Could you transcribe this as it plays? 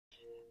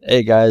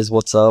Hey guys,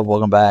 what's up?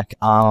 Welcome back.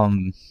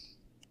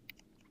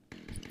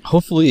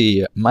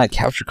 Hopefully my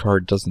capture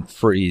card doesn't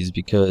freeze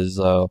because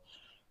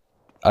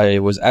I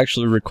was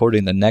actually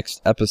recording the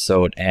next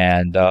episode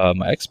and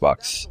my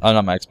Xbox,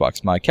 not my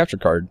Xbox, my capture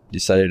card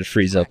decided to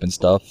freeze up and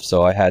stuff,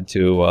 so I had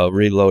to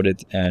reload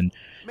it and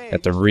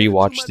have to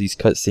rewatch these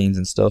cutscenes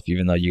and stuff,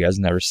 even though you guys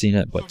never seen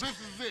it, but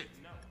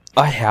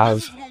I have.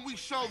 This is when we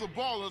show the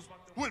ballers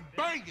what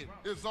banging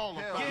is all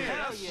about.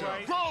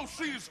 Yeah. Grove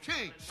Street is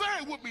king. Say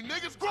it with me,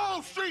 niggas.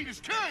 Grove Street is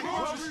king.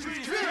 Grove Street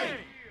is king.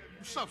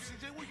 What's up,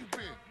 CJ? Where you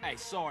been? Hey,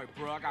 sorry,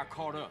 bro. I got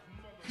caught up.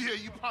 Yeah,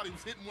 you probably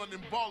was hitting one of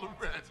them baller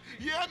rats.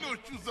 Yeah, I know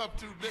what you was up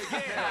to,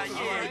 nigga.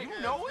 Yeah, you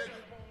know it.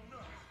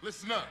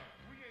 Listen up.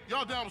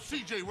 Y'all down with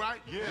CJ, right?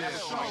 Yeah,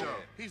 sure.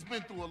 He's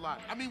been through a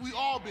lot. I mean, we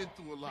all been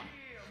through a lot.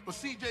 But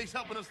CJ's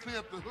helping us clean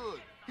up the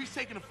hood. He's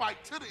taking the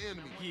fight to the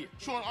enemy.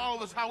 Showing all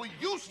of us how he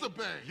used to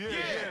bang.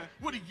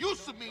 What it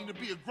used to mean to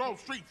be a Grove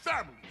Street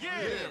family.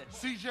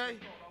 CJ,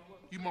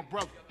 you my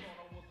brother.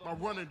 My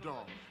running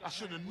dog. I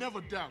should have never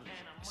doubted you.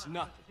 It's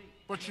nothing.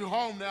 But you're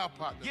home now,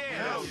 partner.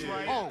 That's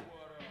right. Home.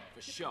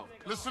 For sure.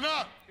 Listen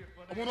up.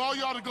 I want all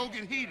y'all to go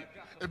get heated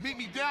and meet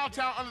me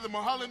downtown under the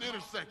Mulholland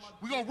intersection.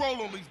 We gonna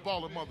roll on these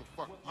baller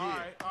motherfuckers. All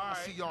right. I'll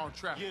see y'all in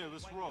traffic. Yeah,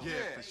 let's roll.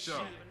 Yeah, for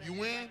sure.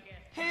 You in?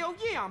 Hell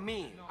yeah, I'm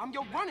in. I'm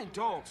your running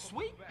dog,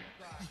 sweet.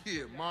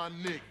 Yeah, my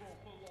nigga.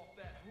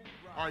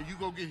 All right, you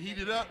go get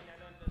heated up,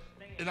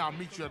 and I'll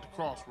meet you at the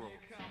crossroads.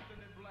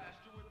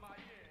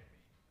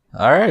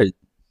 Alright.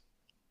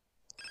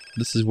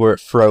 This is where it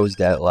froze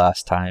at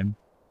last time.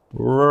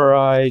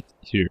 Right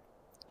here.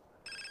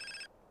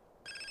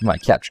 My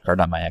capture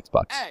card on my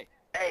Xbox. Hey,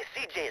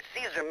 CJ, it's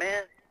Caesar,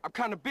 man. I'm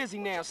kind of busy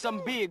now.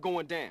 Something big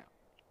going down.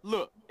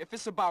 Look, if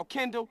it's about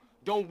Kendall,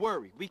 don't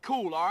worry. We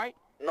cool, all right?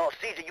 No,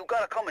 CJ, you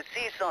gotta come and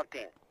see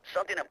something.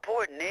 Something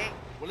important, eh?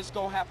 Well, it's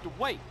gonna have to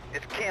wait.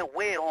 It can't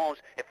wait, Holmes.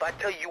 If I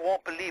tell you, you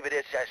won't believe it,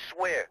 I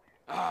swear.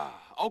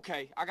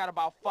 Okay. I got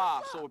about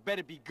 5, so it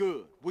better be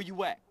good. Where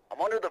you at? I'm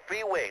under the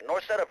freeway,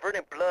 north side of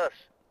Verdant Plus.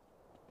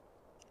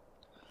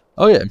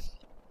 Oh yeah.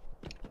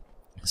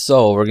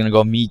 So we're gonna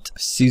go meet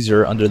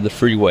Caesar under the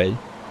freeway.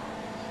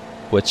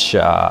 Which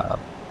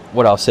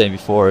what I was saying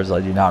before is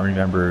I do not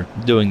remember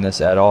doing this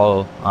at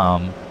all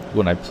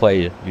when I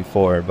played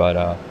before,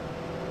 but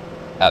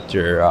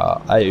after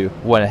I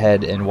went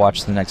ahead and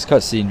watched the next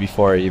cutscene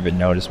before I even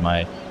noticed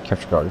my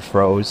capture card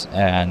froze,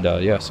 and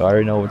yeah, so I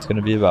already know what it's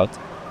gonna be about.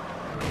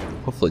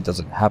 Hopefully it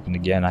doesn't happen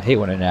again. I hate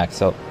when it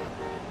acts up.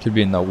 Could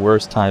be in the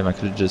worst time. I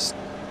could have just.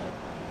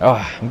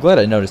 I'm glad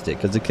I noticed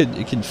it, because it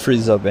could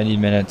freeze up any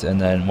minute, and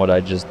then what I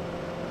just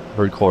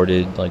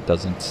recorded like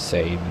doesn't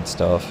save and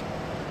stuff,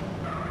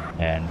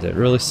 and it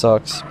really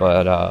sucks.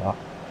 But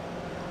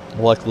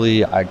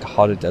luckily I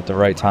caught it at the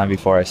right time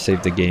before I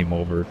saved the game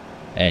over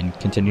and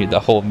continued the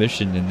whole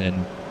mission, and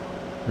then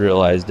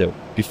realized it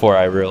before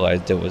I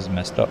realized it was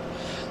messed up.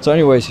 So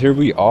anyways, here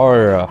we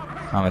are.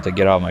 I'm going to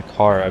get out of my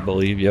car, I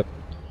believe. Yep.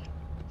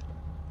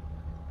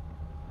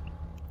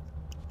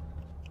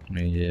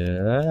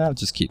 Yeah, I'll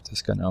just keep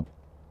this gun up.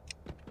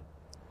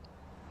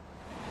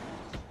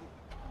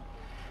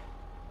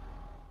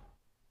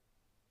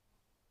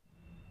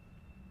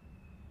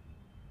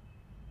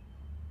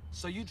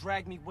 So you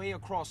dragged me way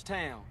across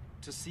town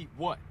to see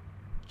what?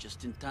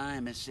 Just in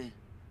time, ese.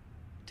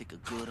 Take a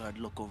good hard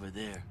look over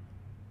there.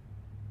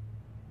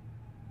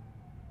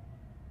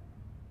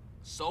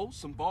 So,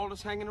 some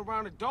ballers hanging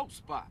around a dope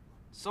spot.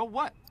 So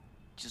what?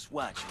 Just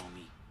watch,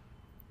 homie.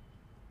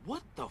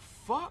 What the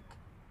fuck?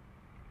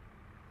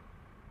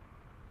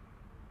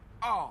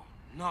 Oh,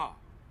 nah.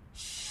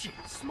 Shit,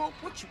 Smoke,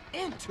 what you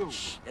into?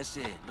 Shh, that's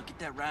it. Look at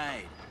that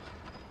ride.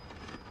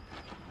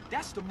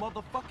 That's the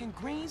motherfucking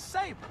green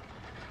Saber.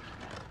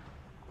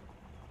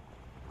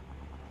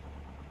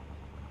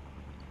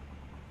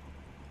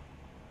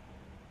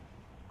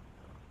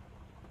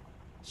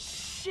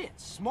 Shit,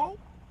 Smoke?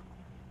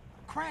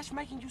 Crash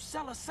making you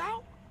sell us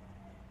out?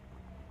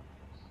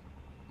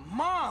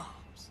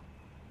 Moms!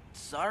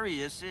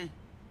 Sorry, ese.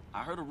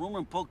 I heard a rumor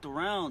and poked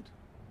around.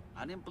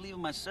 I didn't believe it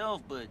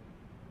myself, but...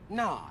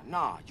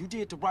 Nah, you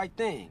did the right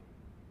thing.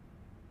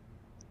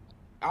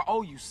 I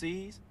owe you,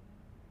 C's.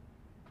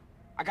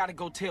 I gotta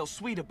go tell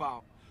Sweet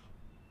about...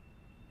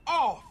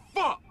 Oh,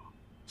 fuck!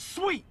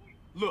 Sweet!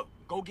 Look,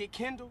 go get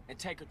Kendall and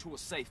take her to a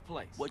safe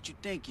place. What you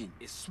thinking?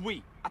 It's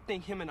Sweet. I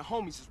think him and the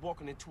homies is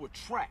walking into a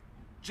trap.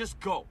 Just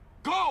go.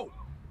 Go!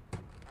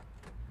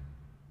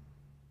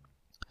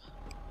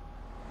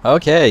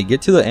 Okay,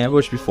 get to the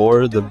ambush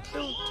before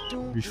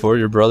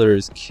your brother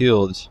is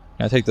killed.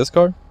 Can I take this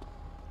car?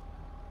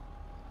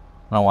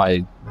 I don't know why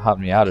he hopped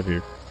me out of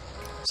here.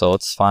 So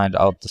let's find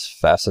out the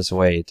fastest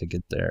way to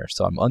get there.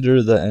 So I'm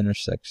under the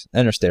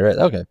interstate, right?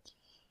 Okay.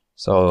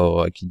 So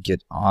I could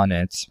get on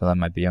it, but that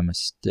might be a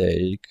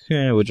mistake.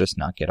 We'll just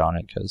not get on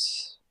it,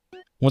 because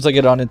once I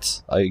get on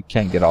it, I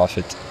can't get off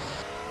it.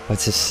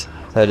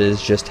 That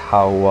is just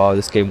how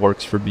this game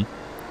works for me.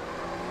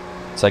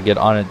 So I get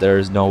on it,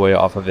 there's no way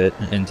off of it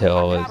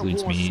until it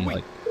leads me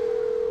like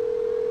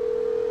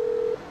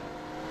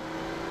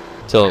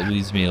Till it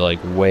leads me like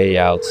way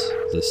out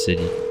the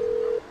city.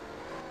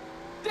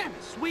 Damn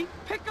it, Sweet.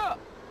 Pick up.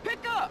 Pick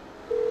up.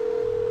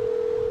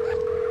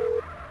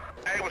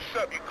 Hey, what's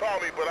up? You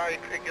call me, but I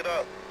ain't pick it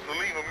up. So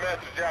leave a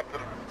message after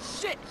the...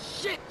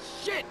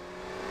 Shit.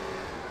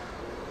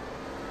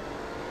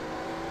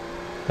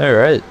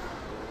 Alright.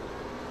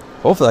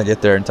 Hopefully I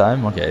get there in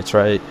time. Okay, it's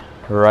right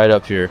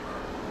up here.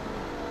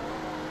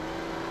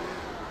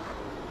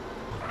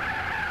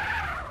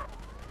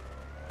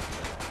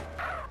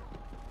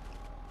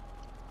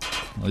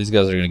 Well, these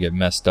guys are gonna get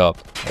messed up,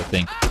 I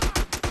think.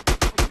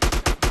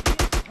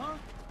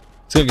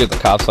 It's gonna get the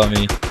cops on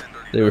me.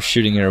 They were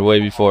shooting her way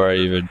before I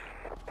even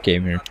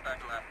came here.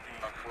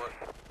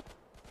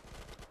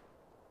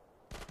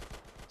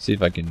 See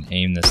if I can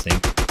aim this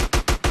thing.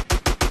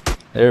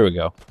 There we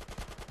go.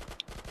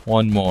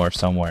 One more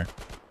somewhere.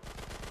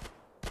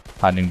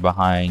 Hiding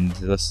behind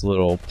this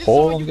little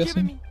pole, I'm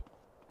guessing.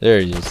 There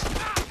he is.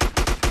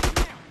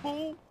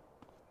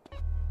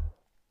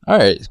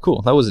 Alright,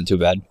 cool. That wasn't too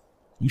bad.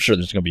 I'm sure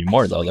there's gonna be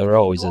more though. There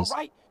always is.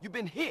 Right? You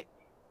been hit.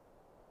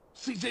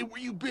 CJ,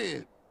 where you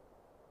been?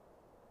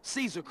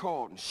 Caesar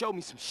called and showed me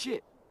some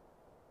shit.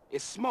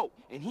 It's Smoke,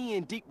 and he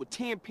in deep with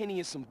Tenpenny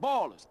and some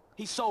ballers.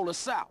 He sold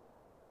us out.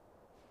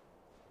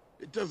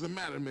 It doesn't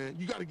matter, man.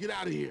 You gotta get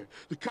out of here.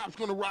 The cops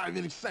gonna arrive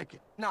any second.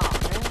 Nah,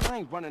 man, I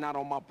ain't running out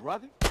on my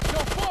brother. Yo,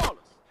 ballers,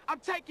 I'm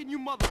taking you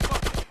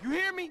motherfuckers. You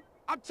hear me?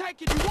 I'm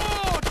taking you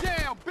all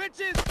down,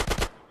 bitches.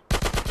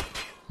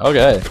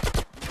 Okay.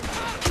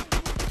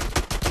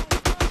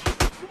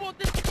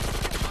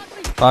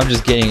 I'm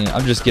just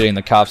getting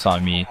the cops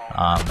on me.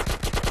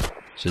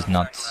 Which is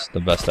not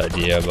the best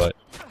idea, but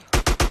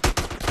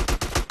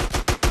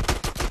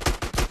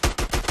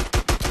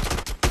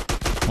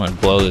I'm gonna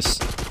blow us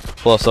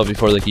up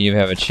before they can even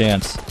have a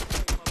chance.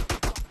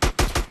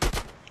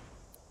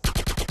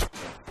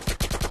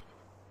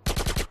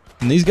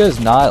 And these guys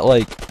not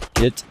like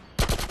get.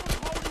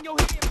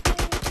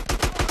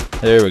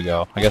 There we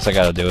go. I guess I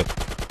gotta do it.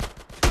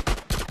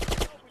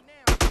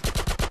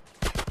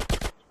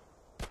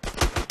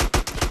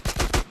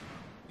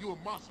 You a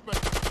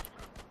prospect.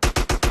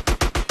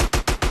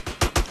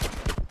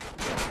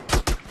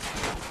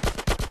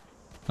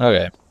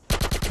 Okay.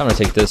 I'm gonna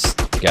take this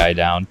guy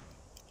down.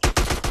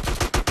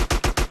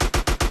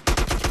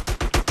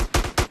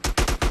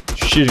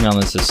 Shooting on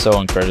this is so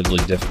incredibly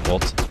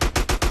difficult.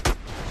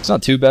 It's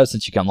not too bad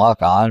since you can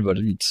lock on, but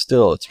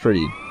still, it's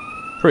pretty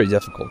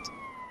difficult.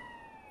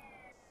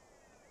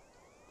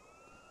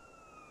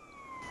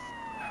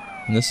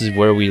 And this is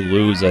where we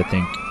lose, I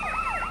think.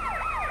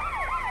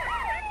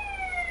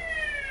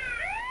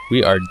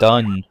 We are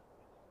done.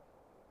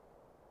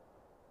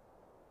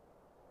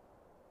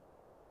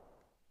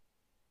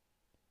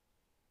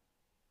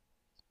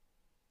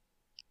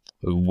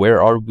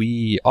 Where are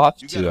we off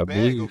to, I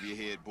believe? Over your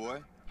head,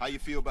 boy. How you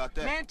feel about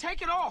that? Man,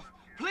 take it off.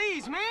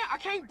 Please, man. I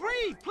can't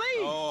breathe. Please.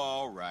 Oh,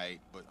 all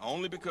right. But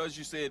only because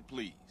you said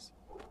please.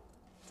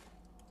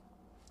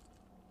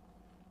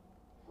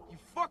 You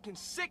fucking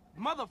sick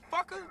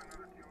motherfucker.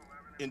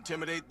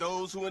 Intimidate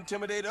those who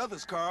intimidate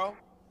others, Carl.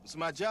 It's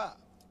my job.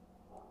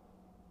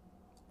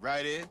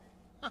 Right, Ed?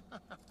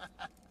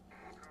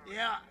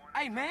 Yeah.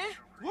 Hey, man.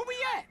 Where we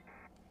at?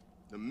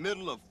 The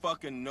middle of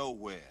fucking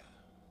nowhere.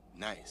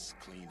 Nice,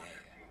 clean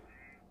air.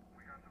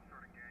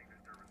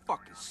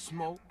 Fucking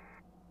Smoke.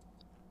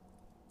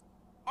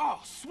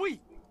 Oh,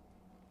 Sweet.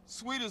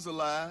 Sweet is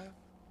alive.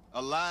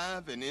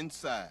 Alive and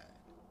inside.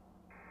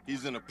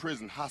 He's in a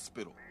prison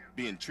hospital,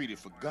 being treated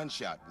for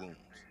gunshot wounds.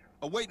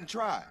 Awaiting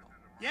trial.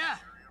 Yeah.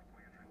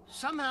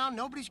 Somehow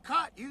nobody's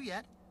caught you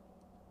yet.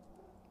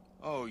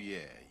 Oh,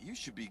 yeah. You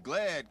should be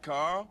glad,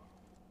 Carl.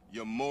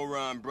 Your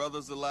moron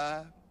brother's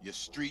alive. Your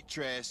street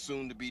trash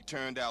soon-to-be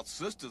turned-out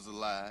sister's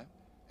alive.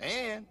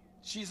 And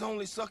she's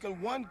only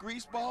sucking one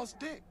greaseball's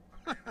dick.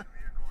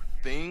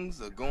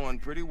 Things are going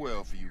pretty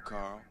well for you,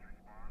 Carl.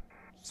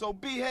 So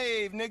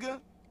behave, nigga.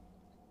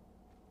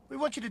 We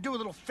want you to do a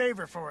little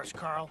favor for us,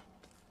 Carl.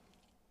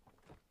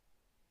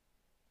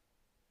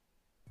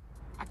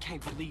 I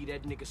can't believe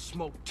that nigga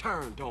Smoke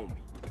turned on me.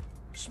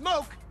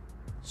 Smoke?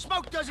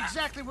 Smoke does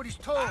exactly what he's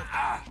told.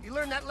 He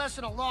learned that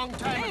lesson a long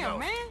time ago. Damn,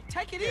 man.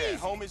 Take it Yeah, easy.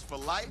 homies for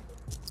life?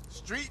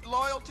 Street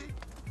loyalty?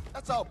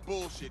 That's all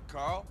bullshit,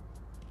 Carl.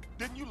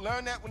 Didn't you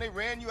learn that when they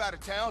ran you out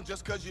of town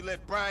just because you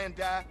let Brian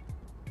die?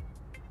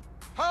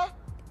 Huh?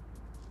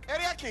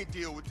 Eddie, I can't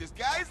deal with this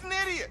guy. He's an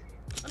idiot.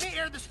 Let me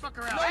air this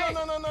fucker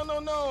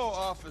out. No,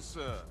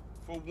 officer.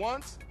 For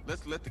once,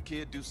 let's let the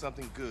kid do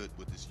something good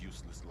with his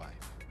useless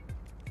life.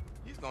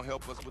 He's gonna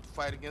help us with the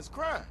fight against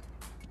crime.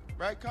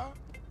 Right, Carl?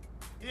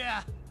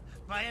 Yeah,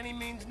 by any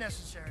means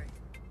necessary.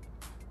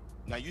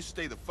 Now you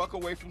stay the fuck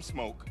away from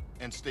Smoke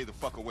and stay the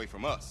fuck away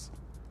from us.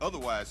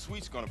 Otherwise,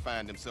 Sweet's gonna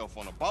find himself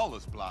on a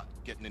baller's block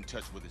getting in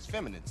touch with his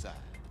feminine side.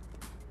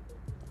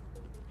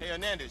 Hey,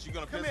 Hernandez, you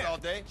gonna piss all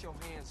day? Get your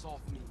hands off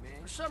me,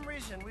 man. For some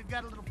reason, we've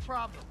got a little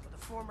problem with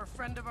a former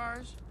friend of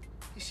ours.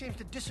 He seems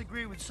to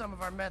disagree with some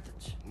of our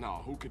methods.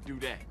 No, who could do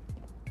that?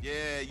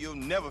 Yeah, you'll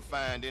never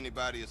find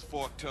anybody as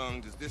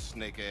fork-tongued as this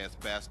snake-ass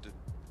bastard.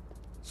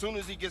 Soon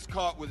as he gets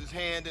caught with his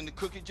hand in the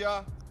cookie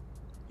jar,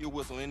 he'll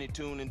whistle any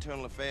tune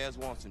Internal Affairs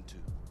wants him to.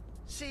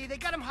 See, they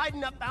got him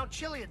hiding up Mount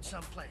Chiliad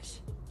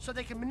someplace, so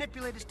they can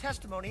manipulate his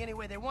testimony any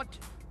way they want to.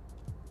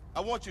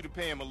 I want you to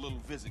pay him a little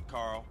visit,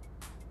 Carl,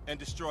 and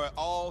destroy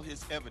all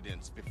his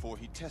evidence before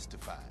he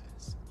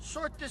testifies.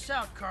 Sort this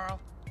out, Carl,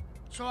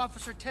 so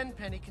Officer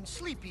Tenpenny can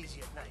sleep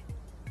easy at night.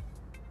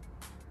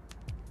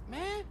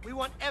 Man, we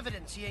want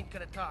evidence he ain't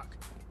gonna talk.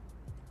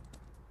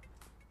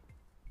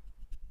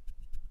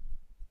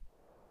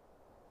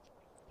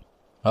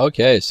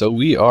 Okay, so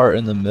we are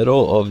in the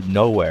middle of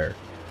nowhere.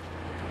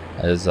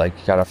 As I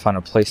gotta find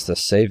a place to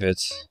save it.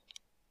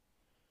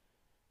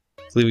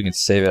 I believe we can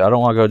save it. I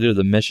don't want to go do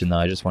the mission though.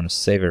 I just want to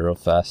save it real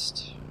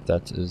fast. If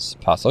that is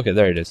possible. Okay,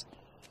 there it is.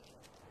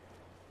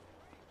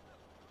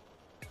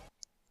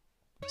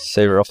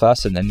 Save it real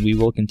fast and then we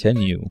will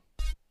continue.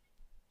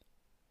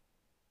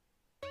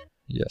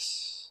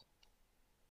 Yes.